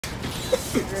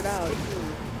Figure it out.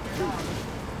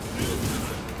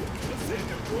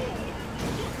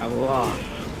 I lost.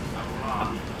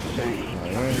 Shame.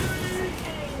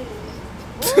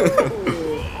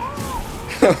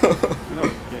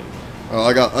 Oh,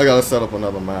 I gotta set up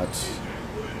another match.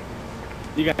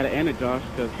 You gotta end it, Josh,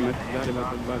 because my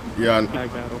about the Yeah.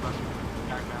 tag battle.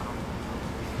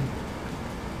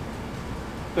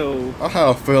 So I had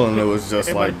a feeling it was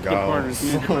just like partners,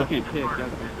 gals. man, can't pick.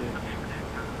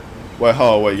 Wait,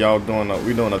 y'all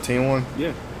we doing a team one?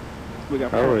 Yeah. We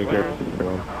got. I don't really care.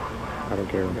 I don't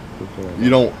care. You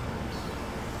don't.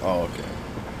 Oh, okay.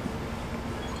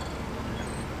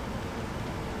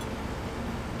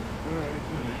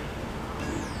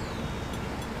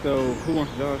 So who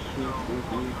wants Josh?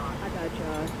 I got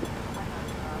Josh.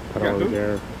 I don't really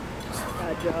care.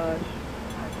 I got Josh.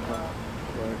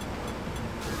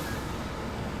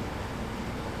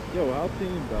 Yo, how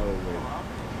team battle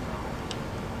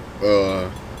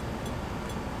work?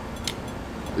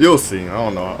 You'll see. I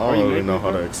don't know. I don't really know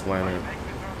how to explain it.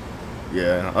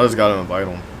 Yeah, I just gotta invite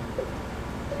him.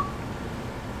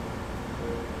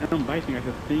 I'm biting at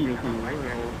his fingers on the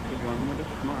world.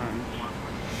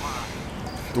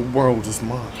 The world is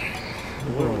mine.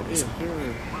 The world is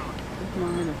mine. It's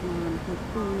mine, it's mine, it's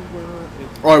the world.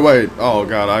 Oh, wait. Oh,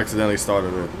 God, I accidentally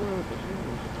started it.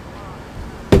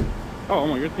 Oh,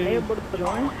 I'm on your Are you team. able to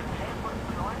join?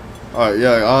 Alright,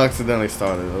 yeah, I accidentally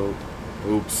started. Oh,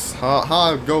 oops. How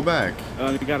I go back?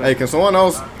 You gotta. Hey, can someone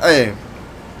else? Hey,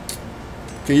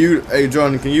 hey,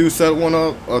 Jordan, can you set one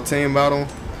up? A team battle?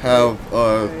 Have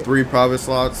 3 private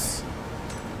slots?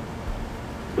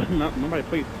 Nobody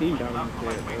plays team battle.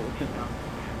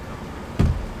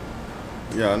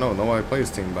 Yeah, I know. Nobody plays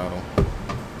team battle.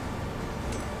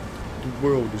 The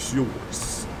world is yours.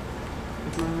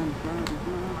 It's mine, it's mine,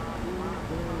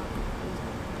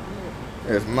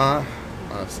 It's mine.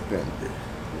 I spend it.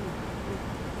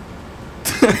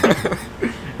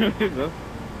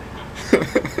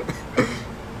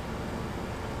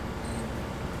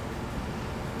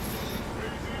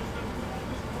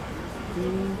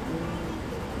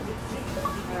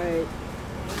 Alright.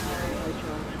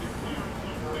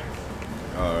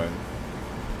 Alright.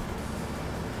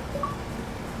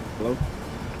 Hello?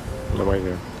 Nobody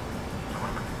here.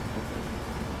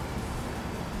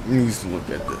 Needs to look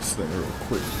at this thing real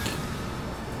quick.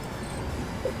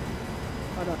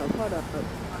 Hold up. Hold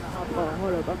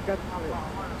up. I've got the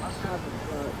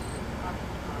slot.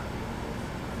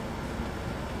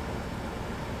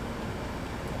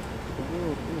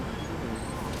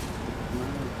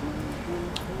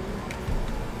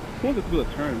 Who wants to do a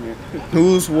tournament?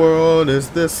 Whose world is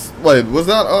this? Wait, was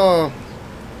that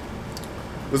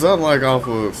like off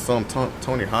of some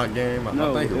Tony Hawk game? I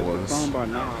think it was. A song by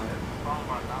Nas.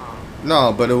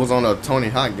 No, but it was on a Tony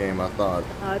Hawk game. I thought.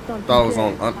 It's on Thought it was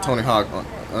on Tony Hawk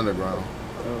Underground.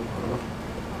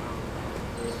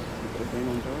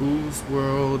 Whose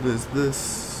world is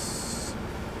this?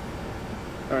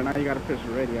 Alright, now you gotta push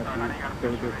ready after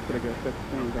you put a good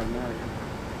 15 right now.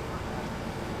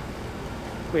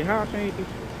 Wait, how I change these?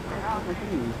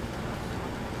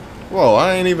 Whoa,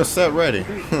 I ain't even set ready.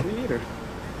 Me either.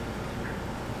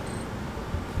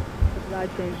 I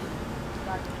changed it.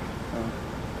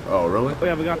 Oh, really? Oh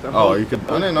yeah, we got the. Oh, you could.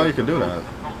 I didn't know you could do that.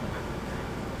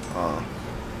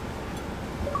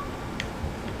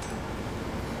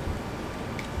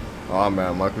 Oh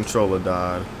man, my controller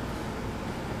died.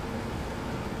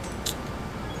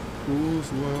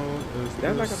 Whose world is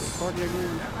That's like a this? party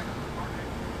again.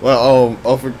 Well,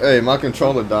 hey, my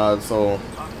controller died, so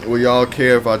will y'all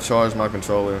care if I charge my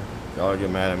controller? Y'all get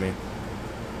mad at me.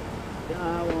 Yeah,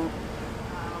 I won't.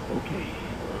 Okay.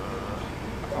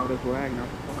 Oh, this lag now.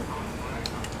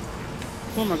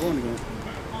 Who am I going against?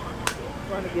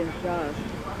 Run against Josh.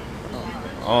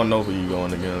 I don't know who you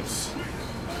going against.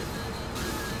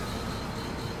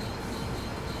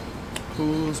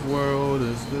 Whose world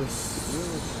is this?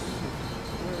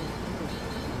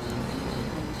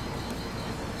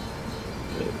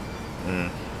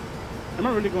 Am I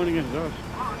really going against Josh?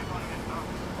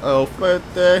 El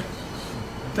Frete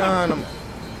Dynamite.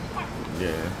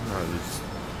 Yeah, I just.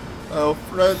 El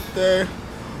Frete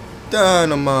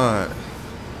Dynamite.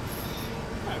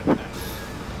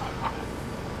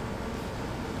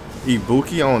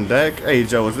 Ibuki on deck. Hey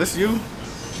Joe, is this you?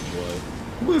 What?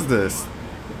 Who is this?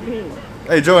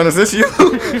 Hey Joe, is this you?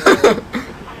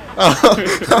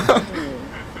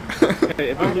 Hey,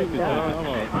 if I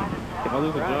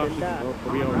lose to Josh,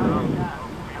 we all wrong.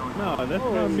 No, that's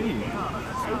not me. You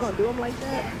gonna do him like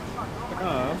that? I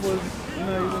was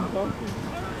not even talking.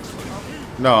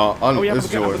 No, Oh yeah, it's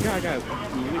Jordan. I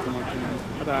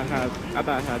thought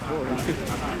I had Jordan.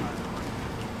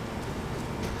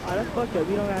 that's fucked up.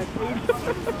 You don't got cage.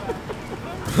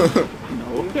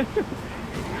 No.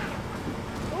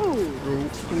 Ooh.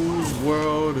 Whose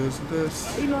world is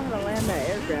this? You know how to land that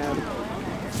aircraft.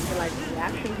 And, like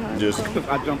reaction time. Just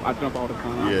I jump all the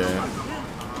time. yeah.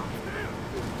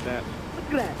 That.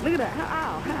 Look at that. Look at that.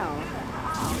 How?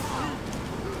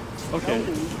 Okay.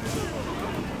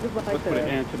 Just like Let's put an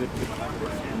end to this.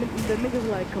 the niggas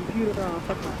like computer on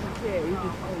fucking yeah, you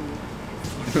just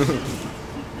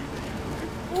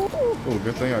Oh,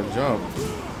 good thing I jumped.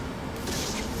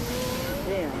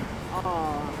 damn.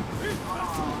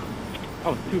 I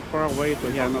was too far away, so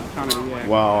he had enough time to react.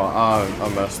 Wow, I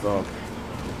messed up.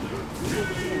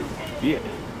 Yeah.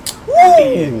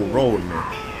 Woo! Rolled me.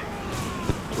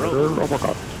 Oh my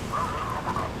god.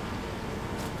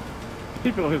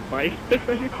 He fell on his bike.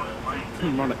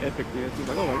 He's on an epic this. He's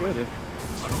like, oh my goodness.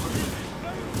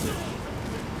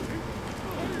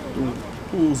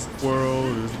 Whose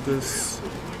world is this?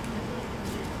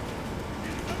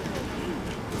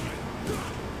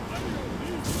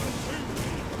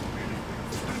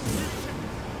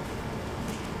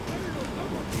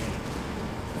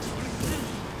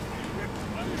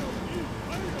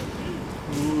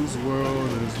 Whose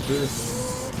world is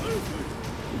this?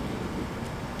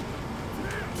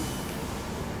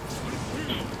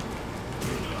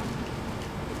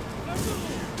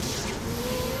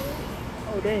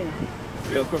 Oh damn.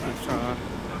 Real quick try.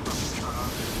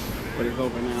 But it's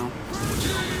over now.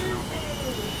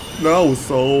 No, I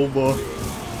was over.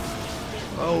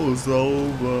 I was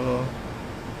over.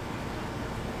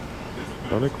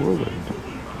 Sonic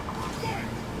Whirlwind.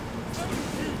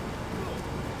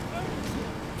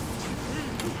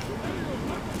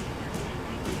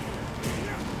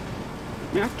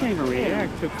 Man, I can't even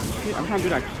react to kick. I'm trying to do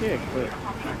that kick, but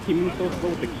he moves so slow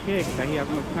with the kick that he has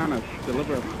no time to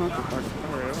deliver a punch or start to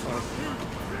fire it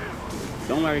off.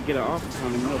 Don't let it get it off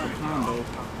on the middle of the combo.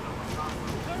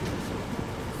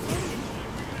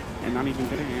 And not even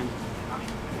get a hand.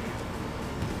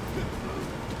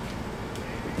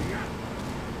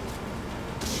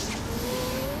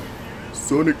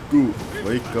 Sonic Goo,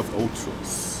 Wake of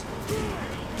Ultras.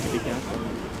 Be careful.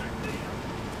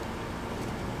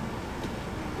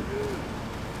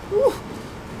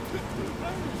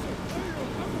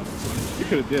 You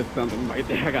could have did something right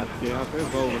there. I got scared. It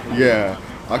was over. Yeah,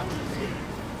 I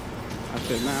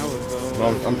said, nah, it was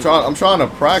over. I'm trying to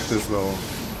practice though.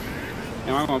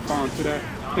 Am I gonna fall into that?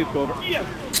 Please go over. Yes!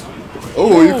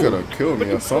 Oh, you could have killed me or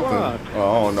Look at something. the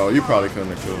Oh, I don't know. You probably couldn't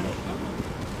have killed me.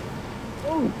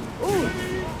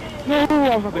 No,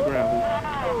 I was about to grab him.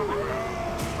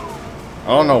 I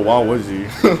don't know why would you.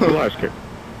 Last kick.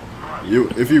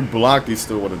 If you blocked, you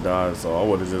still would have died. So I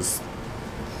would have just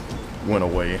went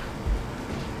away.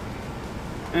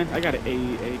 I got an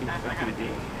 80. That's kind of good.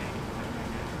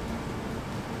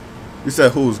 You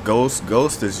said who's Ghost?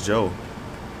 Ghost is Joe.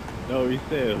 No, he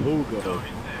said who goes.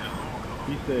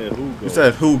 He said who goes. You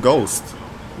said who Ghost?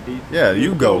 Yeah,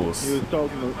 you Ghost. He was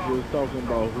talking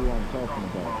about who I'm talking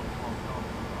about.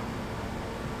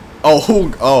 Oh,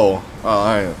 who? Oh,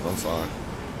 I'm sorry.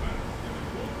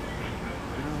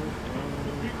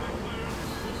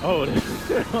 Oh,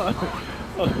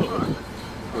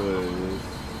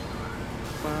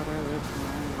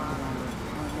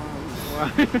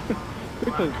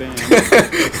 because damn.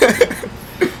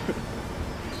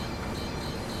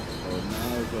 Oh,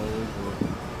 now it's over.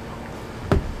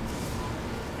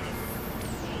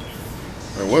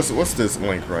 Hey, what's this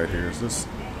link right here? Is this?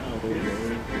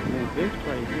 This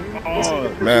right here. Oh,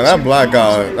 Man, that black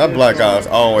guy is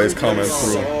always coming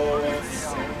through.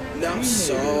 Now it's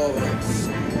over.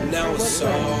 Now it's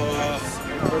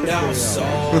over. Now it's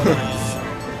over.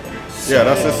 Yeah,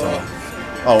 that's this song.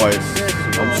 Oh wait,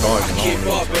 I'm charging. Keep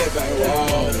up it back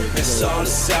roll. It's on the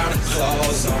sound of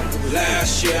clothes.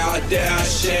 Last year I did that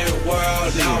shit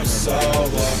world. Now it's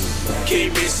over.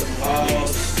 Keep me some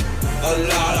hoes. A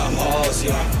lot of hoes,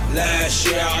 yeah. Last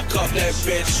year I cuffed that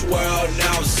bitch world.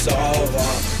 Now it's over.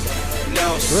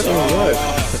 Now it's over.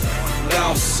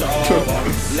 Now it's over.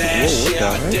 Last year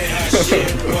I did that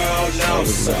shit world. Now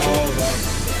it's over.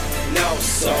 Now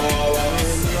it's over.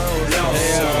 Now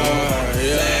it's over.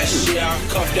 Last year I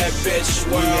cuffed that bitch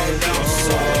world. Now it's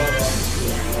over.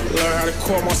 Learn how to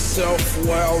call myself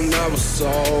well. Now it's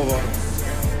over.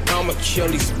 I'ma kill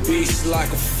these beasts like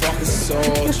a fucking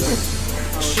soldier.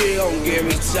 She gon' give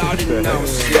me time to know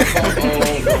slip her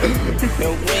over.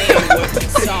 And when with the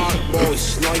talk, boys,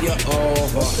 know you're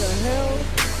over.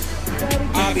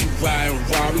 I be riding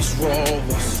Robbie's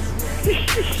Rovers.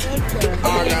 I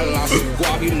got lots of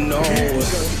guap, you know it.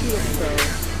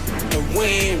 And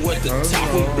when with the top,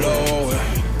 we blow it.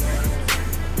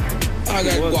 I I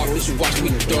got guap, bitch, watch me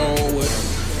throw it.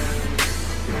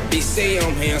 They say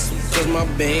I'm handsome, cause my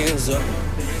band's up.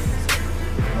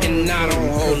 And I don't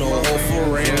hold no hoe for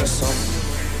ransom.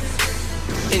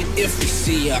 And if we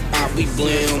see her, I'll be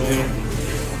blame him.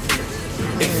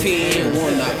 If he ain't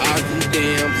wanna, I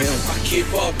condemn him. I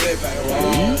keep up, baby,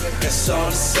 wrong. That's all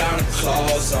the Santa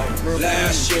Claus on.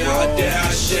 Last year I did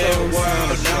our shit,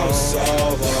 world, now it's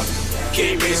over.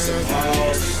 Gave me some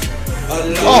hoes.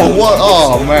 Oh, what?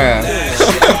 Oh, man.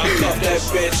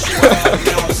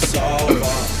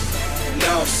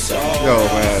 Yo,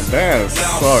 man, dance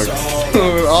sucks.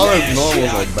 All his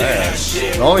normals are bad.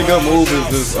 The only good move is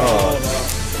this,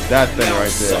 that thing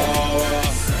right there.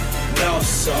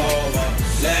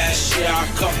 Last year I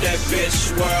cuffed that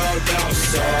bitch, world, now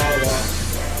it's over.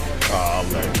 Oh,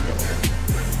 let go.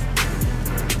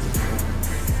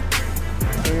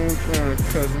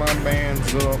 Cause my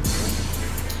band's up.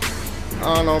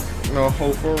 I don't know,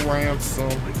 hope for ransom.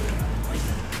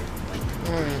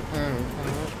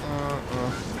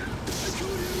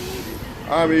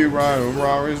 I be riding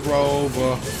Rory's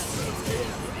Rover.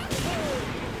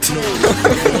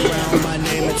 My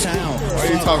name in town. Why are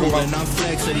you talking about? I'm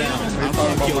flexing now. I'm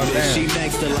talking about my dance. She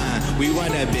next to line. We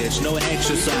run that bitch, no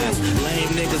exercise. Lame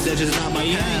niggas, that's just not my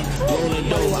time. Rolling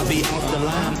dough, I be off the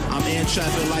line. I'm in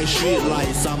traffic like street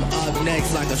lights. I'm up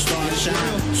next like a star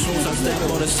shine. Soon as I step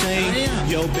on the scene,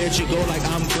 yo bitch, you go like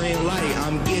I'm green light.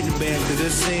 I'm getting back cause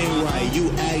it seem right.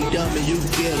 You act dumb and you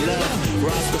get love.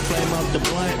 Roscoe flame up the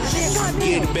blunt. I'm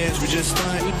getting bands, we just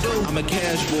stunt. I'm a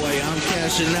cash boy, I'm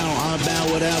cashing out. I'm about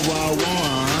whatever I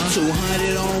want.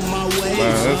 200 on my way,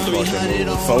 Man, 300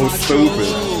 on so my stupid.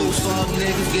 toes. Fuck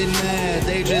niggas get mad,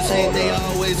 they just hate, they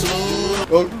always lose.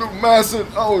 Oh, the massive.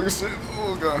 Oh, shit.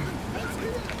 Oh, God.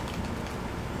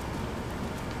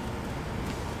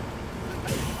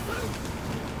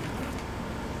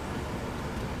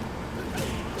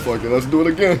 Fuck it, let's do it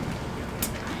again.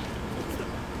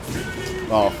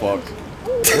 Oh, fuck.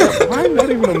 Why not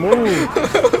even a move?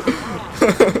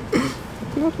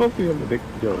 You're not supposed to be on the dick.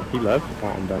 Yo, he left. Oh,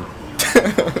 I'm done.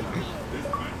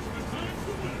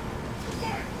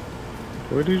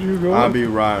 Where did you go? I'll be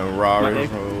riding Rari. My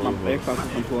Xbox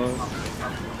is unplugged.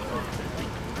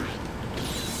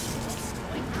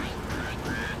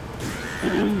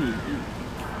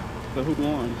 So who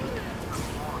won?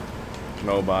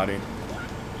 Nobody.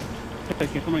 Hey,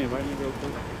 can somebody invite me real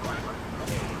quick?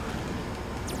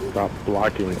 Stop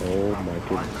blocking. Oh my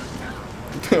goodness.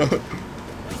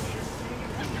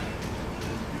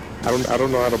 I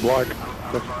don't know how to block.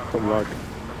 Just some block.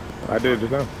 I did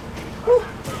just now.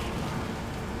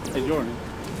 Hey Jordan.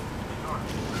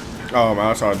 Oh, man, I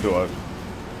was trying to do a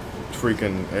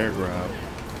freaking air grab.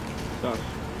 Josh.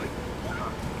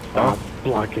 Stop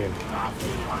blocking.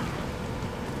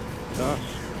 Josh.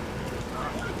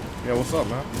 Yeah, what's up,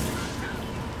 man?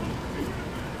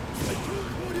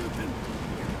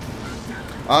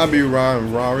 I'll be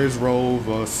riding Rari's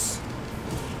Rovers.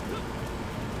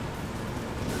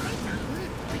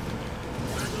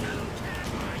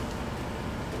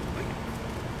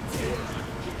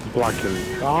 Blocking.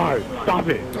 Oh, stop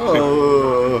it.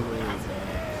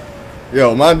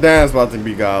 Yo, my dance about to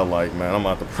be godlike, man. I'm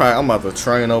about to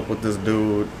train up with this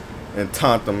dude and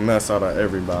taunt the mess out of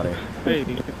everybody. Hey,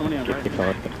 somebody invite me.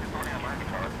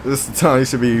 This is the time you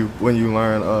should be when you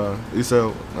learn. You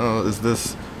said, is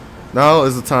this? Now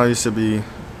is the time you should be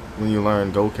when you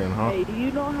learn Goken, huh? Hey, do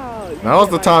you know how? Now is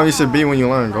the time you should be when you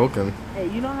learn Goken. Hey,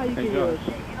 you know how you can do a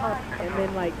and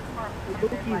then like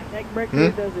Goku's neck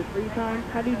breaker does it 3 times?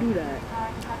 How do you do that?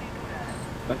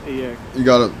 That's EX. You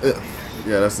gotta,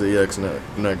 yeah, that's the EX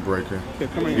neck breaker.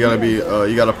 You gotta be,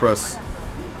 you gotta press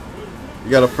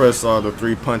the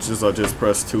 3 punches or just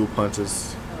press 2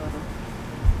 punches.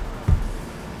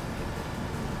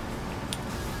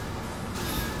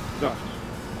 Josh.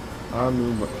 I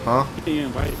mean, huh? Can you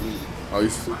invite me? Oh,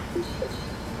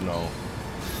 no.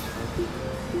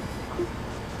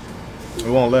 It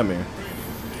won't let me.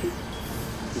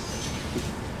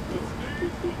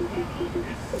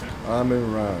 I'm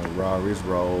in Rari's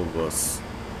Rovers.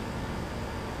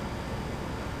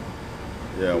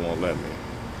 Yeah, it won't let me.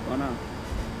 Why not?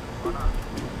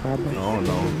 Oh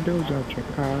no. Windows out your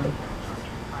car.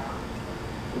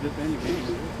 It's just any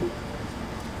game.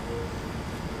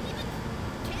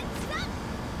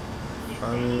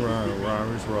 I'm in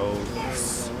Rari's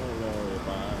Rovers.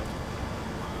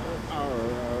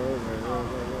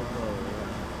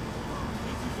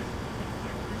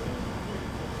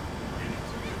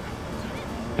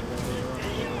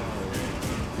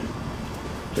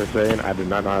 Just saying, I did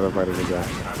not know how to fight this guy.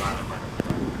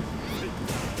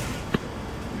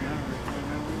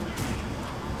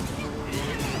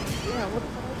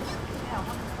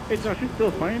 Hey, Josh, you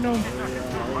still playing though?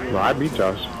 No, I beat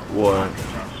Josh. What?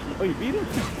 Oh, you beat him?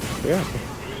 Yeah.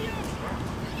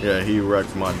 Yeah, he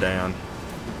wrecked my Dan.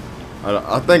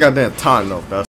 I think I didn't time though. That's